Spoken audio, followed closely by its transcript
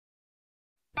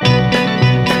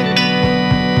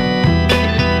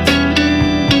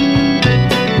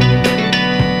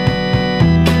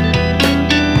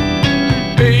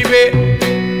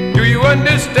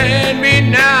understand me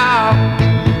now.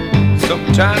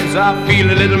 Sometimes I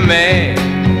feel a little mad,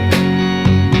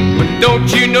 but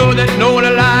don't you know that no one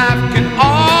alive can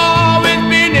always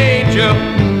be an angel?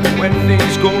 When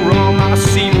things go wrong, I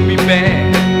seem to be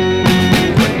bad.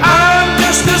 But I'm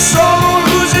just a soul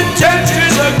whose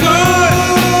intentions are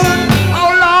good.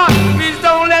 Oh Lord, please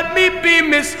don't let me be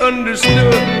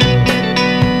misunderstood.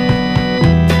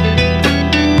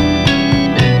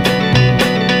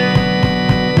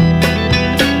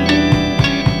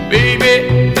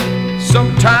 Baby,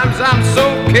 sometimes I'm so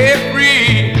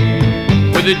carefree,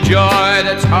 with a joy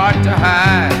that's hard to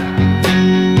hide.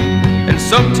 And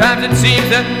sometimes it seems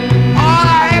that all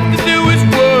I have to do is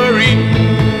worry,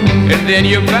 and then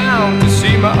you're bound to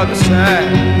see my other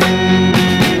side.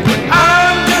 But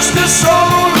I'm just a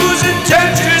soul whose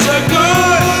intentions are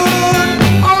good.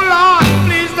 Oh Lord,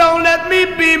 please don't let me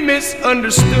be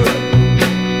misunderstood.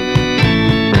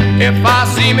 If I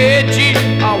seem edgy,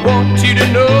 I want you to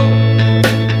know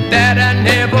that I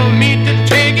never mean to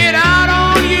take it out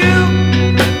on you.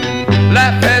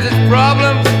 Life has its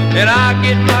problems, and I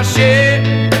get my share,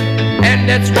 and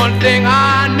that's one thing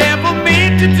I never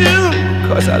mean to do,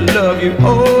 'cause I love you.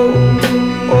 Oh,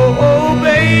 oh, oh,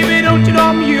 baby, don't you know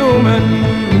I'm human?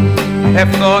 I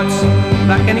have thoughts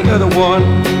like any other one.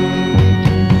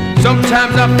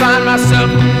 Sometimes I find myself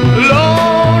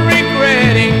alone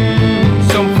regretting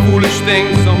some foolish thing,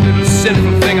 some little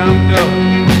sinful thing I've done.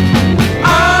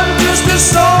 I'm just a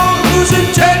soul whose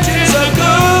intentions are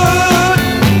good.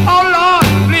 Oh Lord,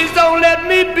 please don't let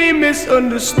me be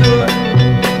misunderstood.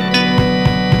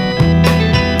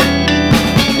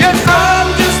 Yes, I'm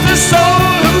just a soul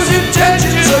whose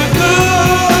intentions are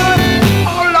good.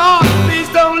 Oh Lord, please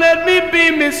don't let me be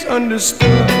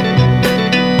misunderstood.